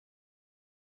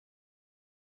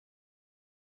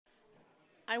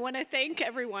I want to thank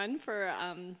everyone for,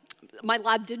 my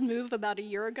lab did move about a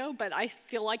year ago, but I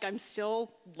feel like I'm still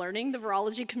learning the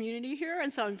virology community here,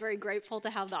 and so I'm very grateful to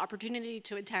have the opportunity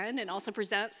to attend and also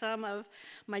present some of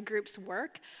my group's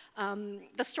work.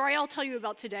 The story I'll tell you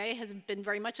about today has been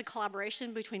very much a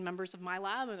collaboration between members of my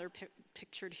lab, and they're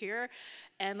pictured here,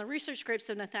 and the research groups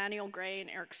of Nathaniel Gray and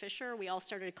Eric Fisher. We all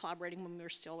started collaborating when we were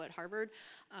still at Harvard.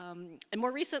 And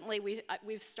more recently,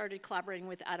 we've started collaborating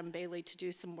with Adam Bailey to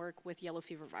do some work with yellow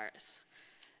fever virus.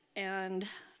 And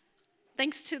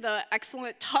thanks to the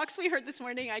excellent talks we heard this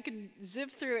morning, I could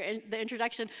zip through the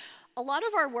introduction. A lot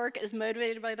of our work is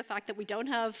motivated by the fact that we don't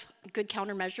have good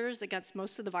countermeasures against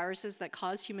most of the viruses that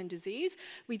cause human disease.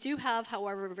 We do have,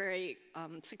 however, a very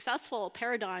successful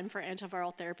paradigm for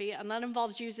antiviral therapy, and that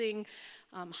involves using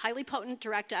highly potent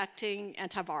direct-acting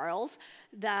antivirals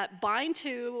that bind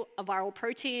to a viral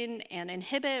protein and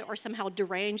inhibit or somehow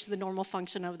derange the normal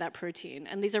function of that protein.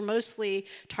 And these are mostly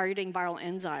targeting viral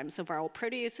enzymes, so viral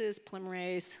proteases,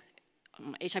 polymerase,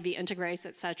 HIV integrase,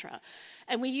 et cetera.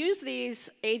 And we use these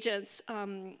agents,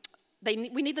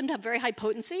 we need them to have very high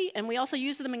potency, and we also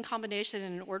use them in combination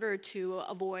in order to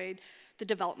avoid the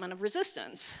development of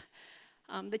resistance.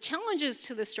 The challenges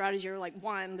to this strategy are like,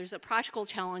 one, there's a practical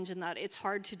challenge in that it's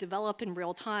hard to develop in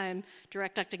real time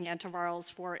direct-acting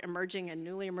antivirals for emerging and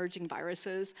newly emerging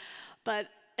viruses. But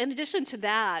in addition to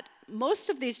that, most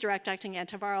of these direct-acting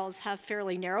antivirals have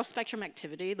fairly narrow spectrum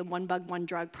activity, the one bug, one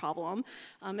drug problem,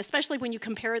 especially when you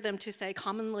compare them to, say,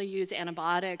 commonly used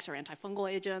antibiotics or antifungal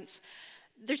agents.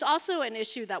 There's also an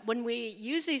issue that when we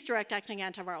use these direct-acting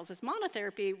antivirals as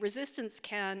monotherapy, resistance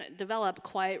can develop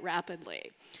quite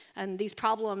rapidly. And these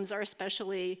problems are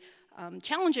especially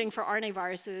challenging for RNA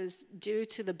viruses due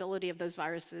to the ability of those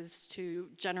viruses to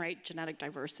generate genetic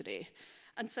diversity.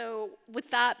 And so with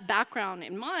that background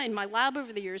in mind, my lab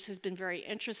over the years has been very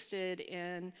interested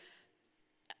in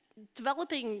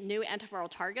developing new antiviral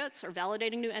targets or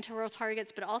validating new antiviral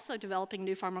targets, but also developing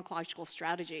new pharmacological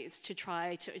strategies to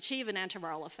try to achieve an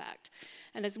antiviral effect.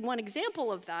 And as one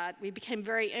example of that, we became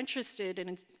very interested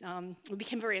in, we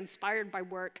became very inspired by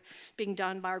work being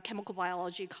done by our chemical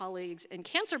biology colleagues in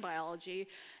cancer biology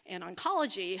and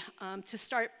oncology to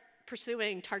start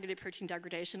pursuing targeted protein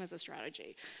degradation as a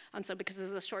strategy. And so because this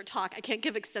is a short talk, I can't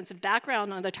give extensive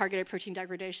background on the targeted protein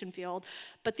degradation field,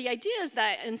 but the idea is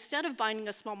that instead of binding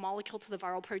a small molecule to the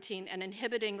viral protein and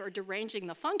inhibiting or deranging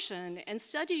the function,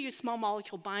 instead you use small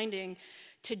molecule binding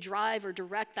to drive or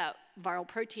direct that viral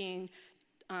protein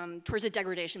towards a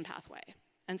degradation pathway.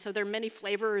 And so there are many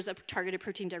flavors of targeted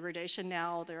protein degradation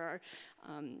now. There are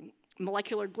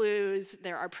molecular glues,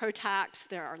 there are PROTACs,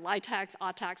 there are LITACs,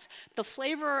 AUTACs. The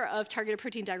flavor of targeted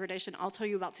protein degradation I'll tell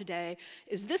you about today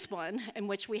is this one, in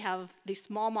which we have these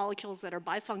small molecules that are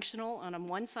bifunctional, and on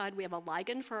one side we have a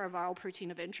ligand for our viral protein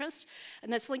of interest,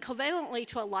 and that's linked covalently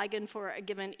to a ligand for a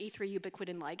given E3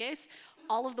 ubiquitin ligase.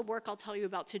 All of the work I'll tell you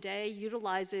about today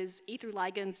utilizes E3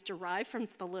 ligands derived from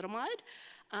thalidomide,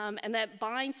 and that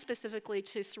binds specifically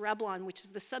to cereblon, which is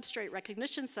the substrate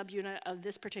recognition subunit of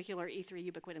this particular E3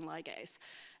 ubiquitin ligase.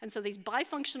 And so these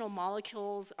bifunctional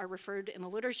molecules are referred in the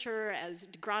literature as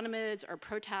degranamides or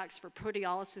PROTACs for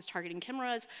proteolysis targeting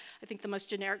chimeras. I think the most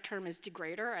generic term is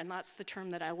degrader, and that's the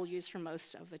term that I will use for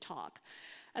most of the talk.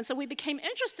 And so we became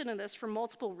interested in this for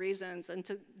multiple reasons, and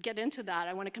to get into that,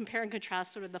 I want to compare and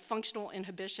contrast sort of the functional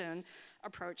inhibition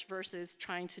approach versus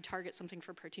trying to target something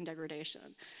for protein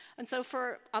degradation. And so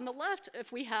on the left,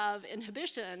 if we have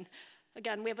inhibition,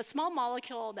 again, we have a small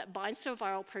molecule that binds to a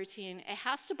viral protein. It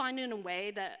has to bind in a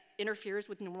way that interferes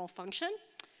with normal function.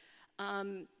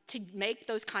 To make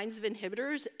those kinds of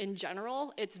inhibitors, in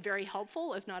general, it's very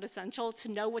helpful, if not essential, to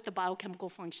know what the biochemical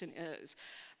function is,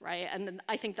 right? And then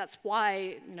I think that's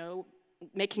why,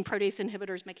 making protease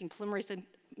inhibitors, making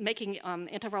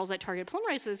antivirals that target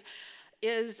polymerases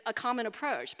is a common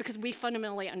approach because we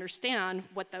fundamentally understand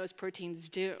what those proteins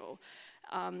do.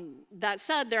 That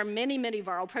said, there are many, many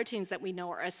viral proteins that we know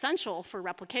are essential for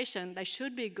replication. They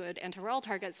should be good antiviral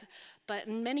targets, but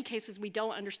in many cases, we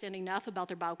don't understand enough about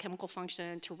their biochemical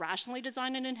function to rationally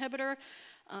design an inhibitor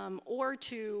or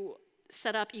to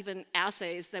set up even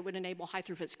assays that would enable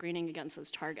high-throughput screening against those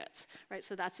targets, right?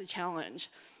 So that's a challenge.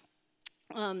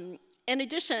 In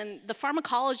addition, the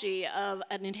pharmacology of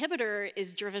an inhibitor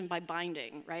is driven by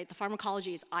binding, right? The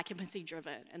pharmacology is occupancy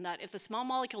driven, and that if the small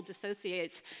molecule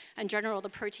dissociates, in general, the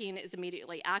protein is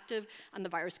immediately active and the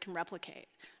virus can replicate.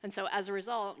 And so as a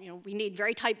result, we need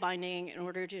very tight binding in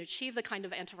order to achieve the kind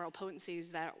of antiviral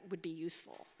potencies that would be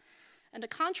useful. And to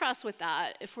contrast with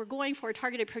that, if we're going for a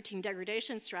targeted protein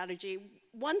degradation strategy,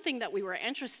 one thing that we were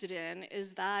interested in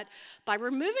is that by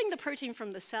removing the protein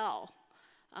from the cell,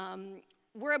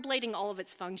 we're ablating all of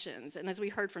its functions. And as we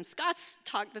heard from Scott's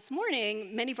talk this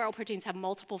morning, many viral proteins have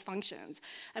multiple functions.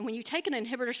 And when you take an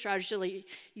inhibitor strategy,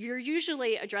 you're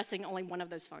usually addressing only one of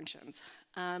those functions.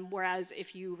 Whereas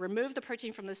if you remove the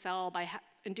protein from the cell by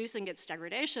inducing its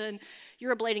degradation,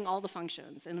 you're ablating all the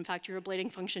functions. And in fact, you're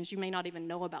ablating functions you may not even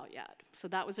know about yet. So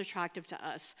that was attractive to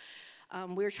us.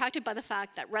 We were attracted by the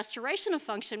fact that restoration of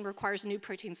function requires new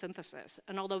protein synthesis.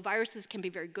 And although viruses can be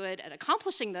very good at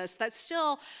accomplishing this, that's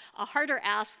still a harder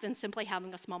ask than simply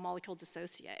having a small molecule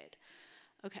dissociate.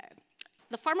 Okay.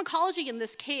 The pharmacology in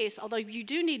this case, although you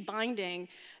do need binding,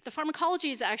 the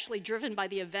pharmacology is actually driven by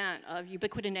the event of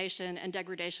ubiquitination and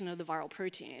degradation of the viral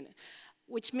protein,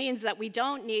 which means that we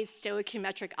don't need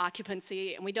stoichiometric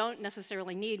occupancy, and we don't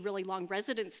necessarily need really long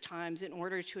residence times in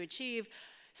order to achieve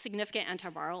significant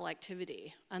antiviral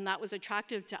activity. And that was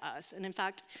attractive to us. And in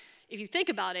fact, if you think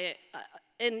about it,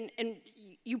 and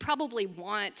you probably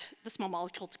want the small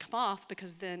molecule to come off,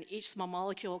 because then each small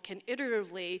molecule can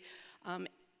iteratively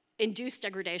induce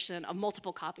degradation of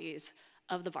multiple copies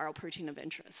of the viral protein of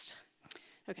interest.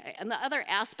 Okay, and the other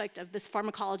aspect of this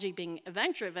pharmacology being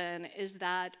event-driven is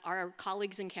that our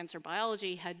colleagues in cancer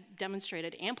biology had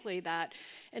demonstrated amply that,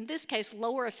 in this case,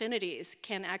 lower affinities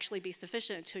can actually be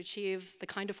sufficient to achieve the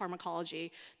kind of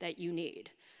pharmacology that you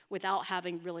need without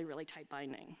having really, really tight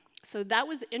binding. So that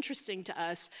was interesting to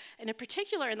us, and in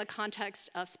particular in the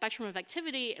context of spectrum of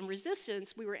activity and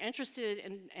resistance, we were interested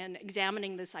in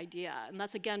examining this idea. And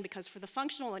that's again because for the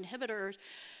functional inhibitors,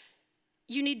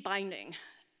 you need binding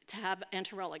to have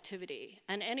antiviral activity.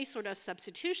 And any sort of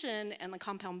substitution in the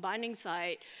compound binding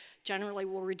site generally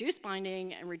will reduce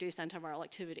binding and reduce antiviral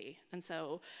activity. And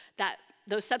so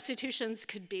those substitutions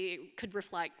could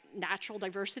reflect natural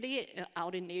diversity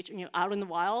out in nature, out in the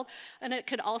wild, and it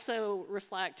could also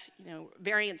reflect,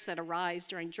 variants that arise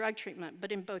during drug treatment.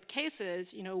 But in both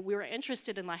cases, we were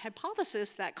interested in the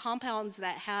hypothesis that compounds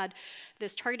that had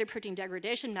this targeted protein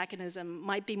degradation mechanism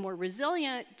might be more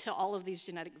resilient to all of these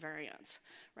genetic variants,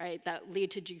 right, that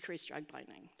lead to decreased drug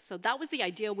binding. So that was the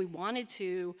idea we wanted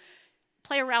to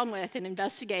play around with and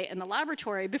investigate in the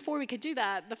laboratory. Before we could do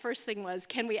that, the first thing was,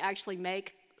 can we actually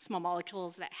make small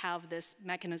molecules that have this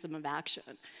mechanism of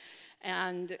action?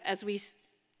 And at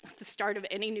the start of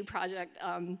any new project,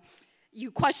 you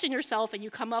question yourself and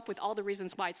you come up with all the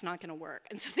reasons why it's not going to work.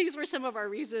 And so these were some of our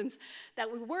reasons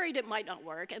that we worried it might not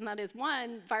work. And that is,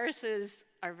 one, viruses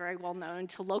are very well known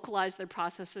to localize their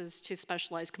processes to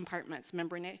specialized compartments,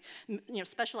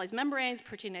 specialized membranes,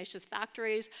 proteinaceous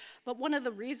factories. But one of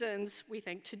the reasons we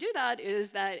think to do that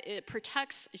is that it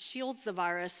shields the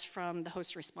virus from the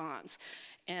host response.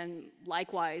 And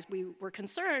likewise, we were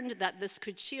concerned that this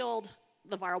could shield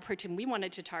the viral protein we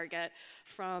wanted to target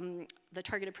from the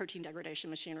targeted protein degradation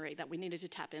machinery that we needed to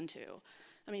tap into.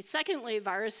 Secondly,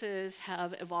 viruses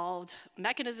have evolved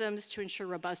mechanisms to ensure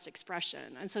robust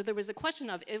expression. And so there was a question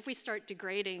of, if we start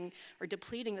degrading or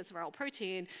depleting this viral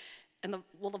protein,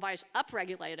 will the virus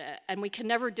upregulate it? And we can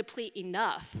never deplete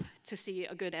enough to see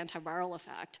a good antiviral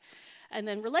effect. And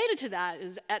then related to that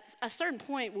is, at a certain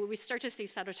point where we start to see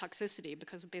cytotoxicity,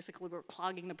 because basically we're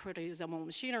clogging the proteasomal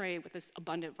machinery with this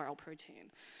abundant viral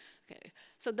protein. Okay,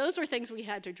 so those were things that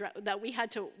we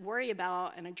had to worry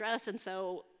about and address. And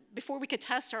so before we could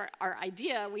test our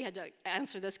idea, we had to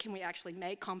answer this: can we actually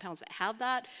make compounds that have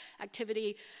that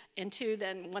activity? And two,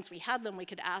 then once we had them, we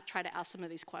could try to ask some of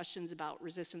these questions about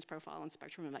resistance profile and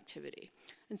spectrum of activity.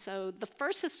 And so the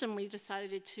first system we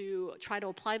decided to try to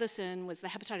apply this in was the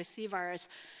hepatitis C virus,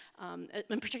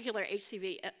 in particular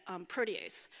HCV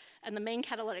protease. And the main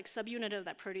catalytic subunit of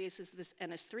that protease is this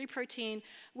NS3 protein.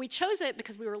 We chose it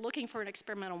because we were looking for an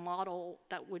experimental model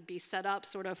that would be set up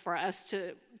sort of for us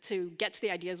to get to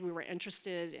the ideas we were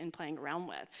interested in playing around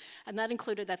with. And that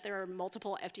included that there are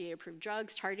multiple FDA-approved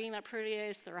drugs targeting that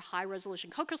protease. There are high-resolution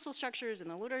co-crystal structures in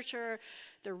the literature.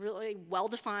 There are really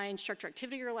well-defined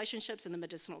structure-activity relationships in the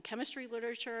medicinal chemistry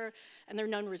literature. And there are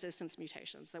known resistance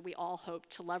mutations that we all hope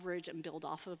to leverage and build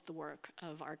off of the work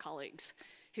of our colleagues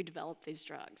who developed these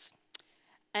drugs.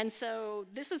 And so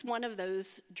this is one of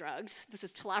those drugs. This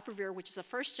is telaprevir, which is a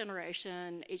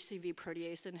first-generation HCV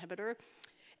protease inhibitor.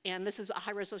 And this is a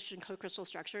high-resolution co-crystal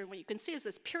structure. And what you can see is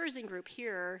this pyrazine group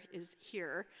here is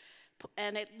here.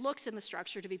 And it looks in the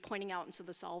structure to be pointing out into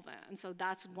the solvent. And so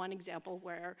that's one example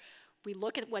where we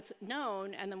look at what's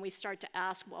known, and then we start to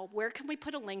ask, well, where can we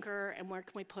put a linker, and where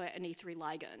can we put an E3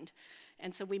 ligand?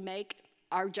 And so we make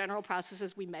our general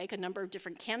processes, we make a number of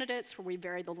different candidates where we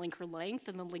vary the linker length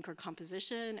and the linker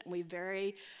composition, and we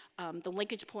vary the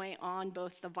linkage point on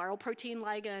both the viral protein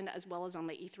ligand as well as on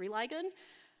the E3 ligand.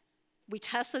 We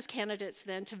test those candidates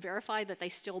then to verify that they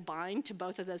still bind to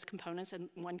both of those components, in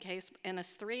one case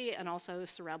NS3 and also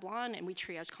cereblon, and we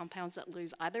triage compounds that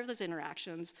lose either of those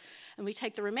interactions. And we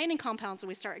take the remaining compounds and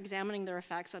we start examining their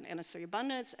effects on NS3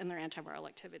 abundance and their antiviral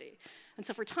activity. And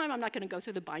so for time, I'm not going to go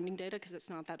through the binding data because it's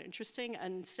not that interesting,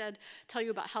 and instead tell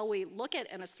you about how we look at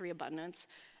NS3 abundance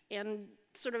and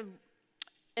sort of,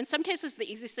 in some cases,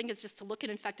 the easiest thing is just to look at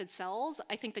infected cells.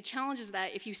 I think the challenge is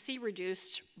that if you see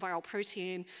reduced viral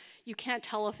protein, you can't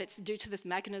tell if it's due to this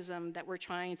mechanism that we're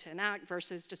trying to enact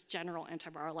versus just general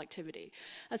antiviral activity.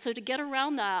 And so to get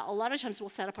around that, a lot of times we'll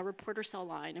set up a reporter cell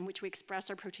line in which we express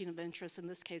our protein of interest, in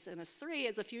this case NS3,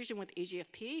 as a fusion with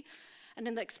EGFP. And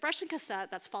in the expression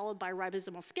cassette, that's followed by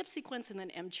ribosomal skip sequence and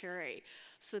then M-cherry,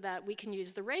 so that we can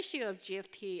use the ratio of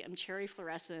GFP M-cherry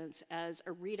fluorescence as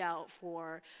a readout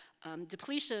for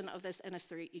depletion of this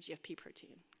NS3 EGFP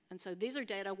protein. And so these are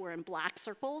data where in black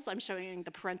circles, I'm showing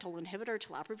the parental inhibitor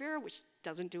telaprevir, which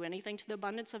doesn't do anything to the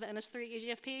abundance of NS3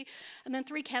 EGFP, and then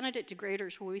 3 candidate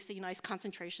degraders where we see nice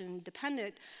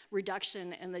concentration-dependent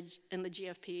reduction in the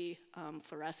GFP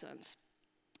fluorescence,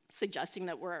 suggesting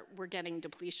that we're getting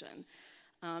depletion.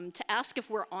 To ask if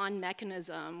we're on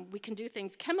mechanism, we can do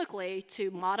things chemically to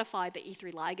modify the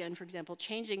E3 ligand, for example,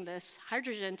 changing this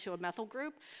hydrogen to a methyl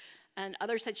group. And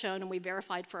others had shown, and we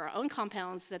verified for our own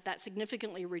compounds, that that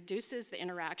significantly reduces the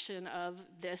interaction of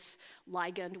this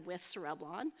ligand with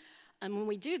cereblon. And when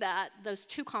we do that, those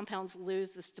 2 compounds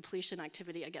lose this depletion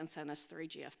activity against NS3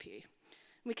 GFP.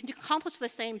 We can accomplish the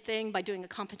same thing by doing a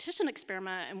competition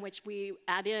experiment in which we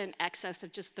add in excess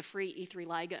of just the free E3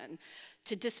 ligand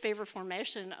to disfavor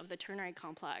formation of the ternary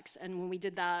complex. And when we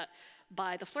did that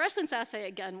by the fluorescence assay,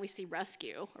 again, we see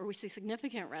rescue, or we see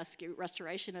significant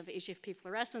restoration of EGFP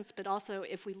fluorescence, but also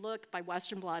if we look by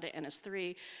Western blot at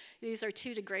NS3, these are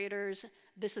 2 degraders.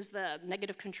 This is the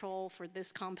negative control for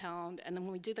this compound, and then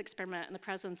when we do the experiment in the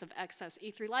presence of excess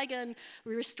E3 ligand,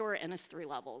 we restore NS3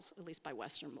 levels, at least by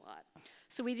Western blot.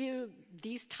 So we do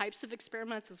these types of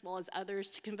experiments as well as others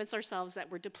to convince ourselves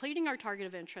that we're depleting our target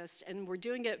of interest and we're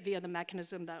doing it via the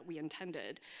mechanism that we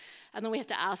intended. And then we have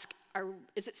to ask,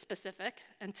 is it specific?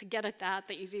 And to get at that,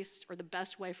 the easiest or the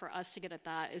best way for us to get at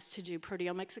that is to do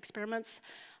proteomics experiments,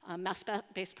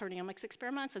 mass-based proteomics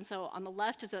experiments. And so on the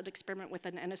left is an experiment with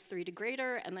an NS3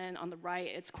 degrader, and then on the right,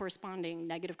 it's corresponding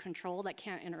negative control that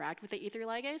can't interact with the E3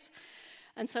 ligase.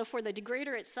 And so for the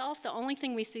degrader itself, the only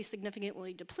thing we see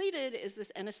significantly depleted is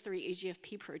this NS3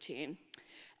 EGFP protein.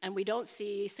 And we don't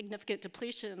see significant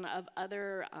depletion of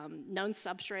other known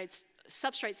substrates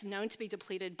known to be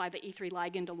depleted by the E3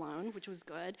 ligand alone, which was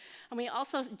good. And we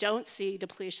also don't see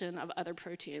depletion of other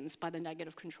proteins by the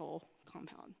negative control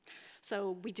compound.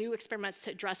 So we do experiments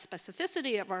to address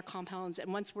specificity of our compounds,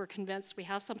 and once we're convinced we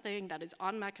have something that is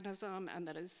on mechanism and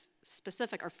that is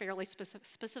specific, or fairly specific,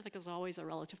 specific is always a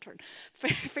relative term,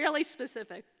 fairly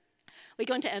specific, we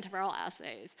go into antiviral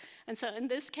assays. And so in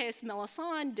this case,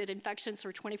 Melisson did infections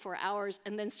for 24 hours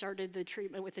and then started the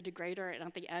treatment with the degrader, and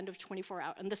at the end of 24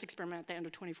 hours, in this experiment at the end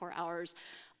of 24 hours,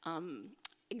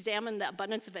 examined the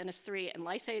abundance of NS3 and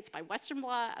lysates by Western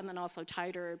blot, and then also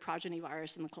titer progeny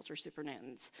virus in the culture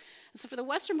supernatants. And so for the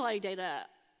Western blot data,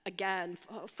 again,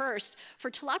 first, for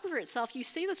telaprevir itself, you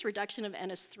see this reduction of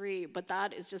NS3, but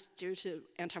that is just due to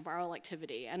antiviral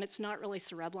activity, and it's not really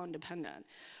cereblon dependent.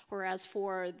 Whereas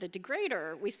for the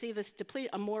degrader, we see this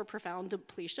a more profound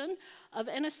depletion of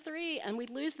NS3, and we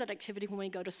lose that activity when we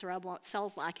go to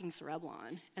cells lacking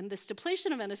cereblon. And this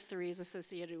depletion of NS3 is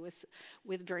associated with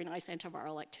very nice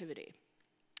antiviral activity.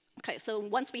 Okay, so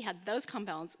once we had those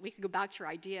compounds, we could go back to our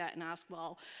idea and ask,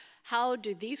 well, how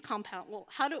do these compounds,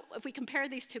 if we compare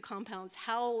these 2 compounds,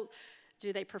 how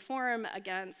do they perform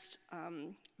against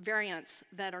variants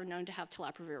that are known to have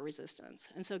telaprevir resistance?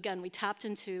 And so again, we tapped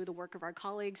into the work of our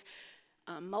colleagues.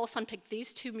 Melisson picked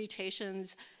these 2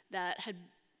 mutations that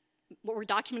were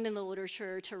documented in the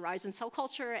literature to arise in cell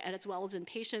culture and as well as in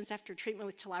patients after treatment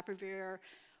with telaprevir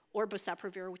or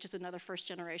boceprevir, which is another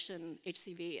first-generation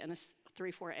HCV and a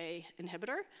 3,4A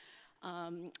inhibitor.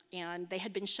 And they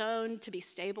had been shown to be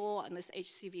stable on this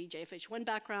HCV JFH1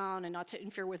 background and not to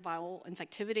interfere with viral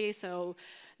infectivity, so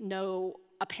no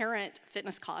apparent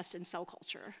fitness cost in cell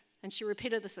culture. And she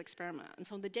repeated this experiment. And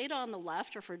so the data on the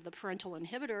left are for the parental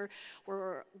inhibitor,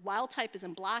 where wild type is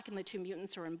in black and the 2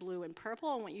 mutants are in blue and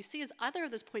purple. And what you see is either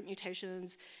of those point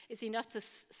mutations is enough to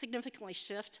significantly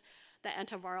shift the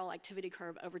antiviral activity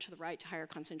curve over to the right to higher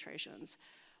concentrations.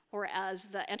 Whereas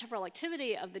the antiviral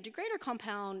activity of the degrader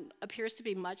compound appears to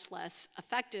be much less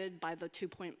affected by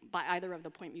either of the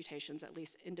point mutations, at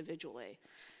least individually.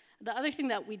 The other thing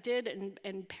that we did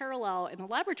in parallel in the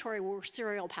laboratory were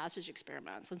serial passage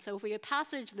experiments. And so if we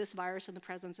passage this virus in the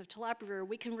presence of tenofovir,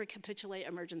 we can recapitulate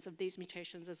emergence of these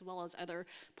mutations as well as other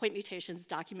point mutations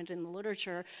documented in the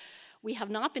literature. We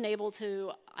have not been able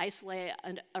to isolate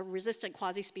a resistant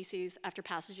quasi-species after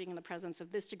passaging in the presence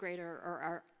of this degrader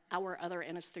or our other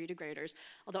NS3 degraders,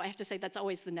 although I have to say that's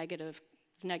always the negative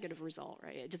result,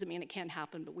 right? It doesn't mean it can't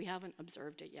happen, but we haven't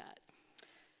observed it yet.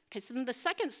 Okay, so then the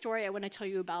second story I want to tell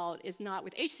you about is not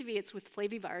with HCV, it's with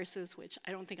flaviviruses, which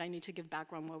I don't think I need to give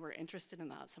background why we're interested in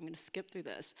that, so I'm going to skip through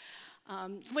this.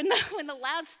 When the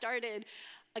lab started,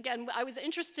 again, I was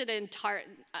interested in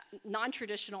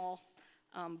non-traditional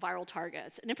viral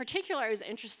targets. And in particular, I was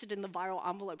interested in the viral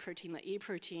envelope protein, the E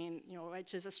protein,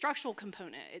 which is a structural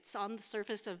component. It's on the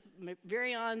surface of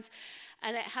virions,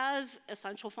 and it has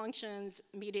essential functions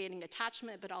mediating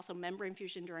attachment, but also membrane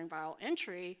fusion during viral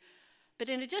entry. But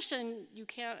in addition, you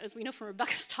can't, as we know from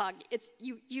Rebecca's talk,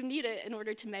 you need it in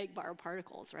order to make viral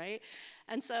particles, right?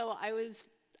 And so I was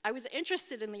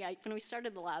interested in when we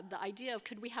started the lab, the idea of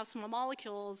could we have small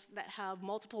molecules that have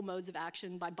multiple modes of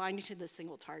action by binding to this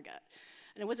single target?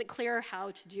 And it wasn't clear how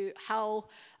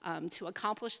to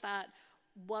accomplish that.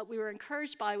 What we were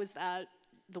encouraged by was that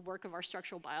the work of our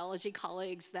structural biology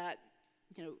colleagues that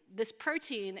this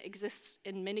protein exists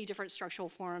in many different structural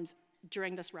forms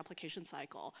during this replication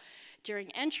cycle.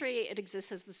 During entry, it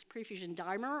exists as this prefusion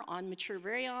dimer on mature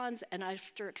virions, and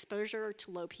after exposure to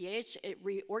low pH, it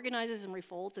reorganizes and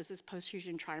refolds as this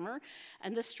postfusion trimer,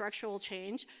 and this structural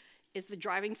change is the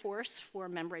driving force for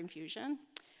membrane fusion.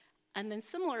 And then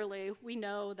similarly, we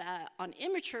know that on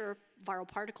immature viral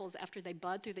particles, after they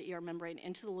bud through the ER membrane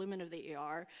into the lumen of the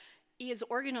ER, E is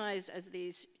organized as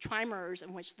these trimers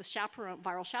in which the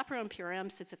viral chaperone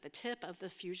PRM sits at the tip of the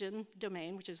fusion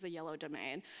domain, which is the yellow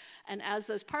domain. And as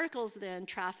those particles then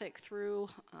traffic through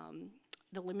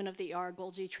the lumen of the ER,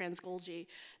 Golgi, trans-Golgi,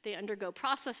 they undergo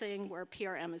processing where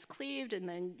PRM is cleaved, and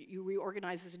then you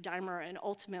reorganize as a dimer, and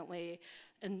ultimately,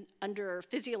 under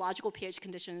physiological pH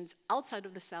conditions outside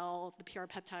of the cell, the PR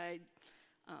peptide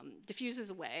diffuses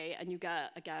away, and you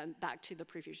get, again, back to the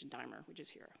prefusion dimer, which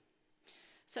is here.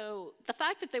 So the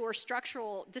fact that they were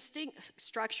distinct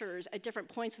structures at different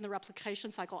points in the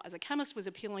replication cycle as a chemist was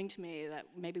appealing to me, that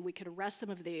maybe we could arrest some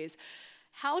of these.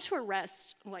 How to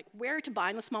arrest, like where to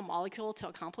bind the small molecule to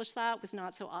accomplish that was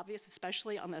not so obvious,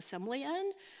 especially on the assembly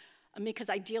end, because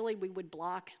ideally we would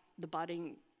block the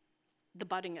budding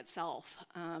itself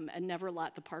and never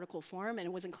let the particle form, and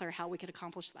it wasn't clear how we could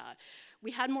accomplish that.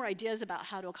 We had more ideas about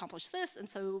how to accomplish this, and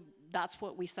so that's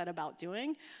what we set about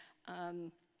doing.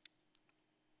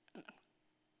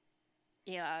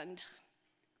 And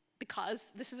because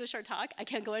this is a short talk, I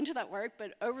can't go into that work,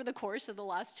 but over the course of the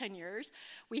last 10 years,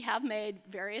 we have made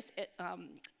various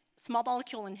small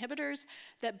molecule inhibitors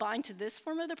that bind to this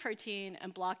form of the protein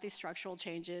and block these structural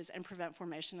changes and prevent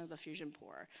formation of the fusion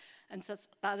pore. And so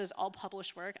that is all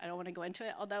published work. I don't want to go into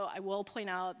it, although I will point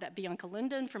out that Bianca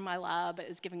Linden from my lab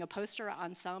is giving a poster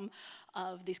on some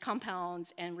of these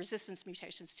compounds and resistance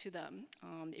mutations to them.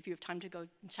 If you have time to go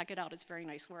check it out, it's very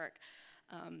nice work.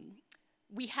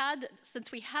 Since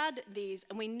we had these,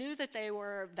 and we knew that they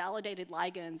were validated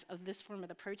ligands of this form of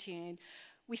the protein,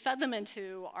 we fed them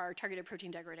into our targeted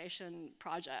protein degradation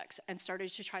projects and started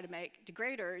to try to make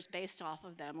degraders based off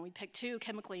of them. And we picked two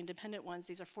chemically independent ones.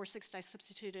 These are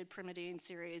 4,6-disubstituted pyrimidine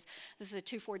series. This is a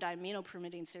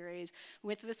 2,4-diaminopyrimidine series. We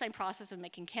went through the same process of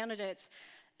making candidates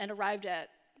and arrived at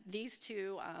these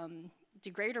two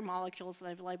degrader molecules that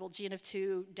I've labeled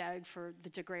GNF2-DEG for the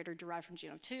degrader derived from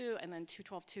GNF2, and then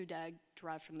 212-2-DEG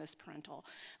derived from this parental.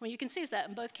 What you can see is that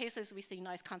in both cases, we see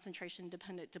nice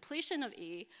concentration-dependent depletion of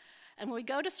E. And when we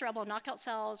go to cerebral knockout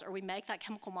cells or we make that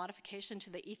chemical modification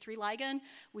to the E3 ligand,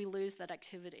 we lose that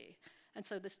activity. And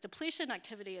so this depletion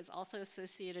activity is also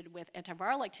associated with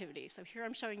antiviral activity. So here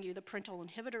I'm showing you the parental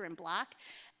inhibitor in black,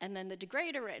 and then the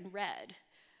degrader in red.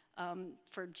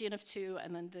 For GNF2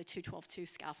 and then the 212-2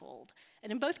 scaffold.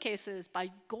 And in both cases, by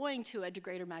going to a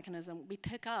degrader mechanism, we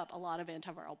pick up a lot of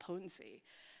antiviral potency.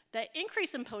 That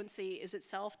increase in potency is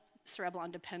itself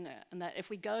cereblon dependent, and that if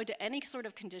we go to any sort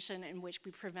of condition in which we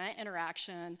prevent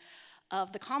interaction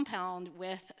of the compound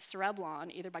with cereblon,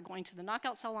 either by going to the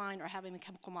knockout cell line or having the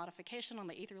chemical modification on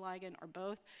the E3 ligand or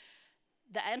both,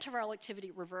 the antiviral activity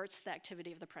reverts the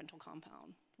activity of the parental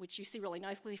compound, which you see really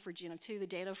nicely for GNF2. The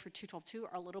data for 212-2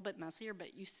 are a little bit messier,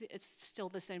 but you see it's still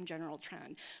the same general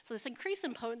trend. So this increase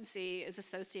in potency is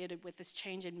associated with this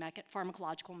change in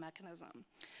pharmacological mechanism.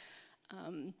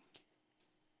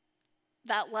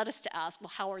 that led us to ask,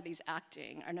 well, how are these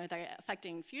acting? Are they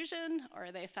affecting fusion, or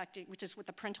are they affecting, which is what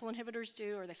the parental inhibitors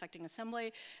do, or are they affecting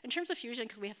assembly? In terms of fusion,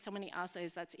 because we have so many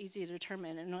assays, that's easy to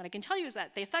determine. And what I can tell you is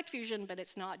that they affect fusion, but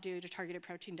it's not due to targeted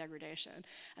protein degradation.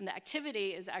 And the activity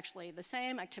is actually the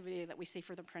same activity that we see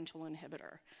for the parental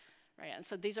inhibitor, right? And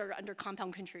so these are under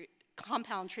compound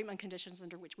treatment conditions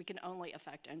under which we can only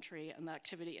affect entry, and the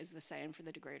activity is the same for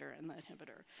the degrader and the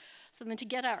inhibitor. So then to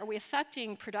get at, are we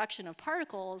affecting production of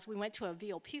particles, we went to a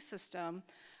VLP system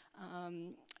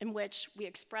in which we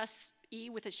express E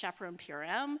with its chaperone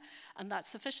PRM, and that's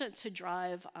sufficient to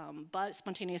drive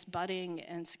spontaneous budding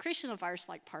and secretion of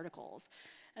virus-like particles.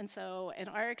 And so in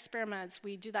our experiments,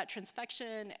 we do that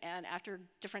transfection, and after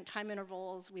different time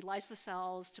intervals, we lyse the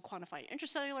cells to quantify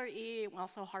intracellular E. We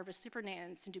also harvest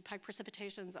supernatants and do PEG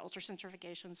precipitations,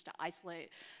 ultracentrifugations to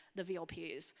isolate the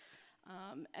VLPs.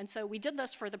 And so we did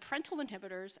this for the parental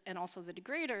inhibitors and also the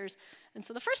degraders. And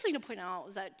so the first thing to point out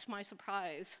is that, to my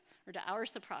surprise, or to our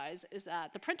surprise, is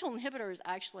that the parental inhibitors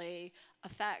actually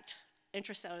affect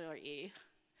intracellular E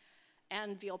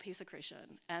and VLP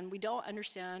secretion. And we don't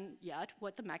understand yet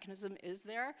what the mechanism is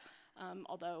there,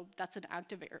 although that's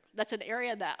an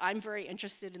area that I'm very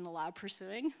interested in the lab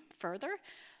pursuing further.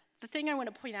 The thing I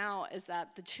want to point out is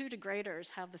that the two degraders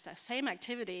have the same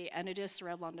activity, and it is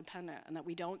cereblon dependent, and that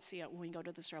we don't see it when we go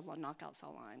to the cereblon knockout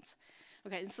cell lines.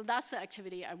 Okay, and so that's the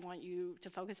activity I want you to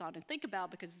focus on and think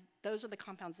about, because those are the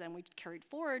compounds then we carried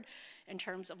forward in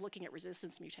terms of looking at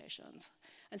resistance mutations.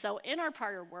 And so in our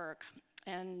prior work,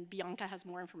 and Bianca has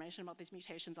more information about these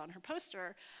mutations on her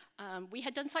poster, we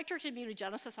had done cyclic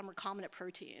immunogenesis on recombinant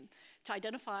protein to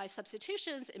identify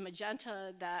substitutions in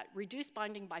magenta that reduce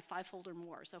binding by 5-fold or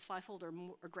more, so 5-fold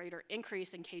or greater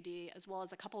increase in KD, as well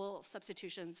as a couple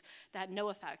substitutions that had no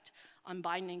effect on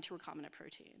binding to recombinant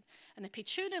protein. And the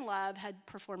Pichunin lab had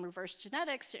performed reverse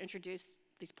genetics to introduce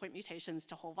these point mutations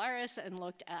to whole virus and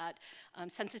looked at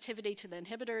sensitivity to the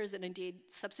inhibitors, and indeed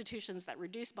substitutions that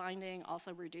reduce binding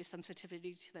also reduce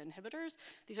sensitivity to the inhibitors.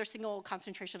 These are single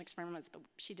concentration experiments, but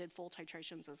she did full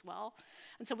titrations as well.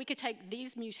 And so we could take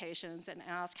these mutations and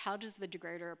ask, how does the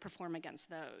degrader perform against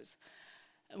those?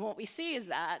 And what we see is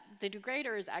that the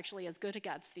degrader is actually as good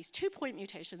against these 2-point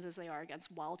mutations as they are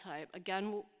against wild type,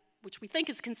 again, which we think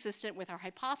is consistent with our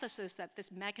hypothesis that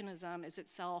this mechanism is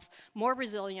itself more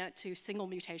resilient to single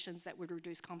mutations that would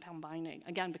reduce compound binding,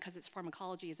 again, because its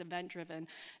pharmacology is event-driven,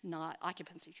 not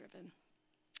occupancy-driven.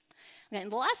 Okay,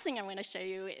 and the last thing I'm going to show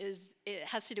you is it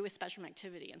has to do with spectrum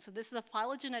activity. And so this is a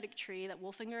phylogenetic tree that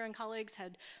Wolfinger and colleagues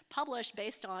had published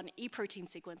based on E-protein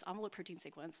sequence, envelope protein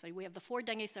sequence. So we have the 4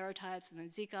 dengue serotypes, and then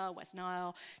Zika, West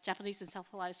Nile, Japanese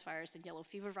encephalitis virus, and yellow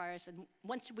fever virus. And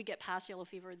once we get past yellow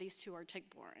fever, these 2 are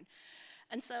tick-borne.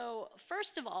 And so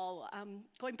first of all,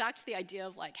 going back to the idea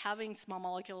of like having small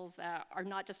molecules that are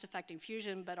not just affecting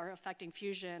fusion, but are affecting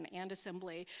fusion and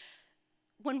assembly,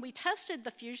 when we tested the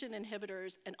fusion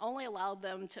inhibitors and only allowed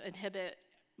them to inhibit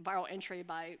viral entry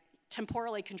by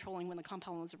temporally controlling when the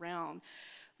compound was around,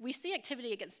 we see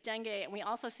activity against dengue, and we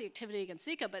also see activity against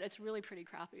Zika, but it's really pretty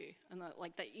crappy. And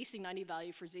the EC90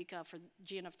 value for Zika for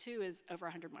GNF2 is over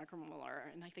 100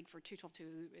 micromolar, and I think for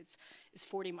 212.2 it's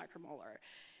 40 micromolar.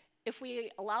 If we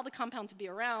allow the compound to be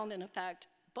around and affect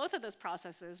both of those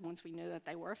processes, once we knew that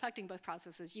they were affecting both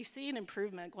processes, you see an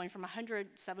improvement going from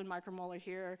 107 micromolar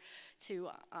here to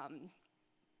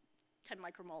 10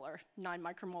 micromolar, 9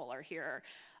 micromolar here,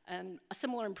 and a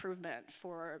similar improvement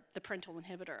for the parental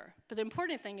inhibitor. But the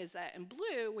important thing is that in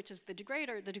blue, which is the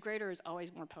degrader is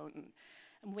always more potent.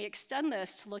 And we extend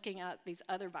this to looking at these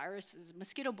other viruses,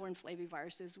 mosquito-borne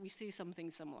flaviviruses, we see something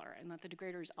similar, in that the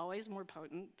degrader is always more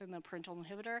potent than the parental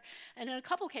inhibitor. And in a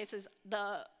couple cases,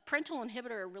 the parental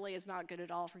inhibitor really is not good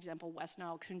at all. For example, West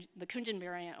Nile, the Kunjin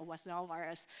variant of West Nile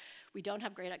virus, we don't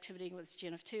have great activity with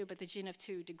GNF2, but the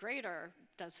GNF2 degrader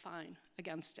does fine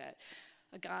against it.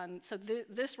 Again, so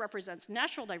this represents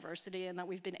natural diversity, in that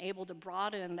we've been able to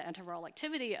broaden the antiviral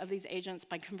activity of these agents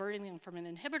by converting them from an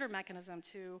inhibitor mechanism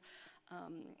to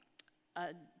a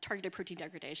targeted protein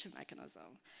degradation mechanism.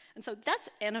 And so that's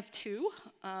N of 2.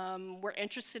 We're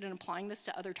interested in applying this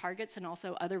to other targets and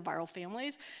also other viral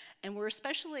families. And we're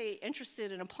especially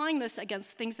interested in applying this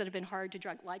against things that have been hard to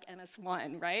drug, like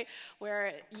NS1, right?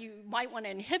 Where you might want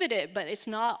to inhibit it, but it's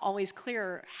not always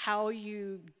clear how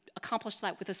you accomplish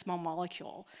that with a small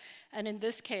molecule. And in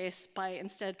this case, by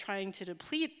instead trying to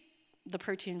deplete the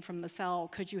protein from the cell,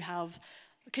 could you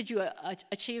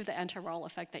achieve the antiviral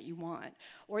effect that you want,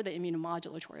 or the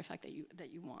immunomodulatory effect that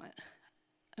you want?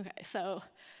 Okay, so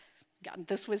again,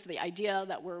 this was the idea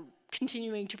that we're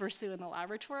continuing to pursue in the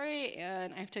laboratory,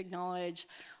 and I have to acknowledge,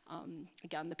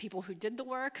 again, the people who did the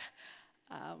work.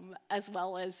 as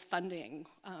well as funding.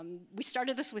 We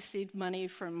started this with seed money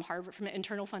from Harvard, from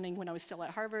internal funding when I was still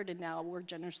at Harvard, and now we're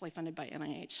generously funded by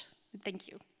NIH. Thank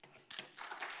you.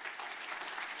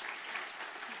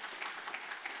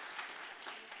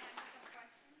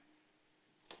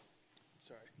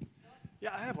 Sorry.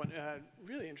 Yeah, I have one.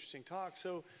 Really interesting talk.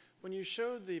 So when you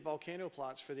showed the volcano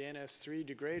plots for the NS3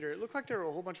 degrader, it looked like there were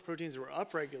a whole bunch of proteins that were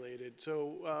upregulated.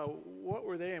 So what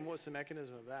were they, and what's the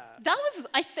mechanism of that? That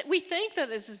was, we think that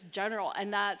this is general,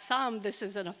 and that this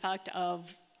is an effect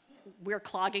of we're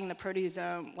clogging the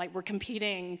proteasome, like we're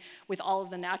competing with all of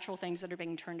the natural things that are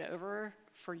being turned over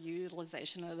for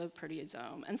utilization of the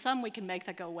proteasome. And some we can make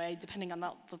that go away depending on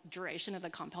the duration of the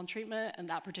compound treatment. And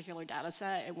that particular data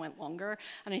set, it went longer.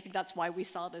 And I think that's why we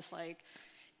saw this like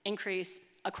increase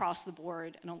across the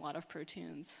board in a lot of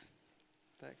proteins.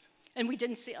 Thanks. And we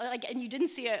didn't see, and you didn't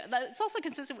see it. It's also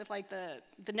consistent with like the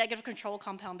negative control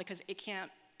compound because it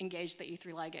can't engage the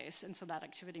E3 ligase, and so that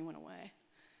activity went away.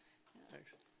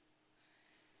 Thanks.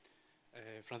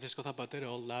 Francisco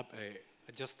Zapatero, lab,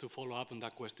 just to follow up on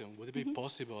that question, would it be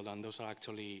possible that those are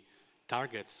actually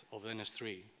targets of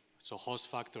NS3, so host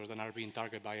factors that are being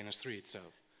targeted by NS3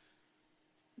 itself?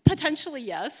 Potentially,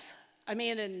 yes. I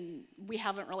mean, and we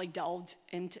haven't really delved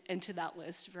into that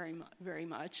list very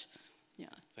much. Yeah.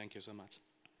 Thank you so much.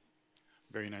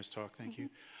 Very nice talk, thank you.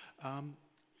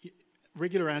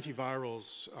 Regular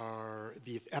antivirals are,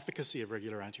 the efficacy of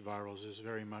regular antivirals is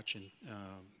very much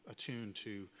attuned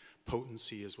to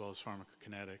potency as well as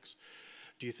pharmacokinetics.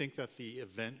 Do you think that the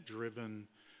event-driven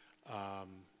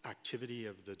activity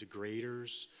of the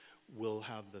degraders will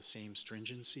have the same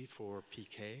stringency for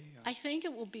PK? I think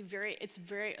it will be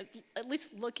at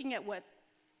least looking at what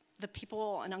the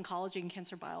people in oncology and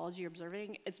cancer biology are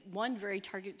observing, it's one, very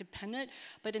target dependent,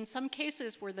 but in some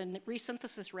cases where the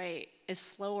resynthesis rate is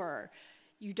slower,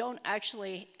 you don't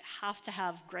actually have to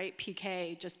have great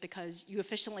PK just because you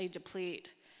efficiently deplete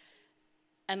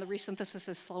and the resynthesis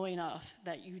is slow enough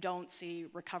that you don't see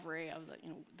recovery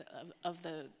of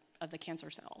the cancer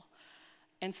cell.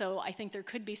 And so I think there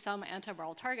could be some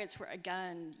antiviral targets where,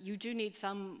 again, you do need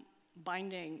some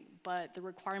binding, but the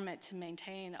requirement to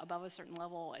maintain above a certain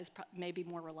level is maybe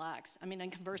more relaxed. I mean,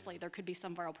 and conversely, there could be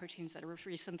some viral proteins that are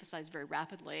resynthesized very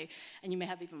rapidly, and you may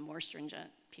have even more stringent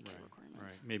PK requirements.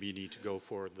 Right. Maybe you need to go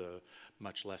for the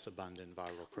much less abundant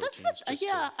viral proteins.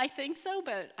 I think so,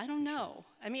 but I don't know.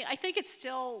 I mean, I think it's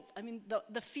still, I mean,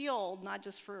 the field, not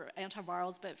just for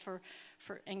antivirals, but for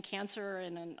in cancer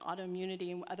and in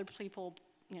autoimmunity and other people,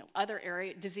 other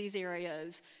disease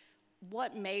areas,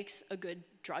 what makes a good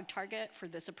drug target for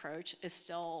this approach is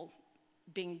still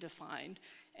being defined.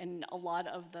 And a lot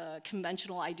of the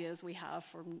conventional ideas we have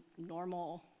for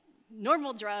normal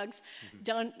drugs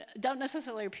don't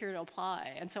necessarily appear to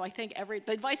apply. And so I think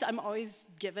the advice I'm always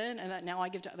given, and that now I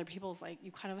give to other people, is like,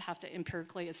 you kind of have to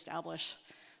empirically establish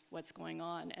what's going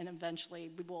on, and eventually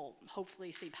we will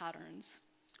hopefully see patterns.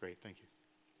 Great, thank you.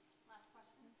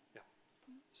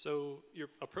 So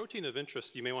a protein of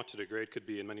interest you may want to degrade could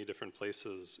be in many different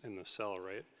places in the cell,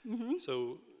 right?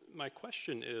 So my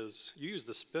question is, you use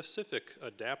the specific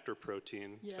adapter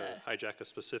protein to hijack a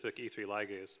specific E3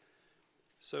 ligase.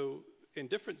 So in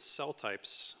different cell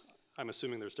types, I'm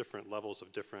assuming there's different levels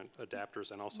of different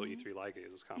adapters and also E3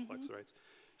 ligases complex, right?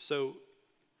 So,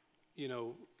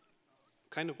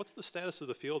 kind of what's the status of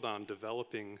the field on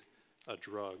developing a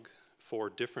drug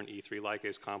for different E3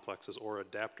 ligase complexes or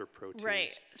adapter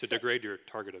proteins to degrade your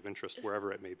target of interest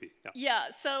wherever it may be?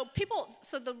 So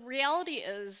the reality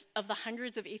is, of the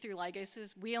hundreds of E3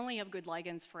 ligases, we only have good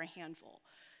ligands for a handful.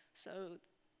 So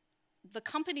the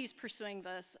companies pursuing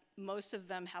this, most of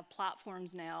them have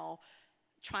platforms now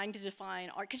trying to define,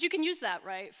 because you can use that,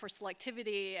 right, for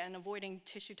selectivity and avoiding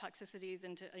tissue toxicities,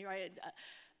 and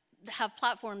have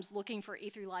platforms looking for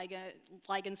E3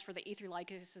 ligands for the E3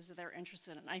 ligases that they're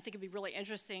interested in. I think it'd be really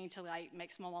interesting to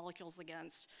make small molecules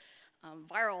against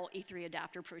viral E3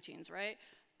 adapter proteins, right?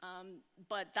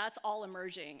 But that's all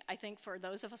emerging. I think for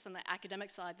those of us on the academic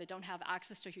side that don't have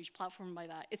access to a huge platform by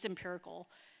that, it's empirical.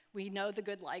 We know the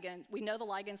good ligand. We know the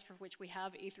ligands for which we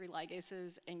have E3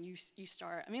 ligases, and you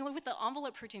start. I mean, look, with the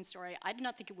envelope protein story, I did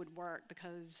not think it would work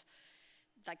because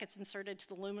that gets inserted to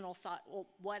the luminal side. Well,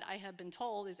 what I have been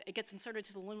told is it gets inserted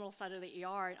to the luminal side of the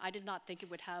ER, and I did not think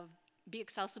it would be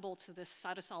accessible to this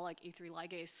cytosolic E3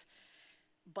 ligase,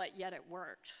 but yet it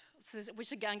worked.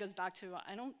 Which again goes back to,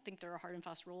 I don't think there are hard and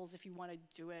fast rules. If you want to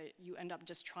do it, you end up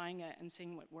just trying it and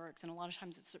seeing what works. And a lot of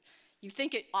times you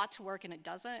think it ought to work and it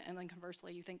doesn't, and then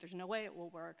conversely you think there's no way it will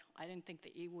work. I didn't think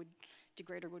the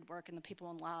degrader would work, and the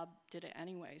people in lab did it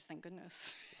anyways, thank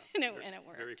goodness. and it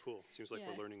worked. Very cool. Seems like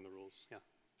we're learning the rules. Yeah.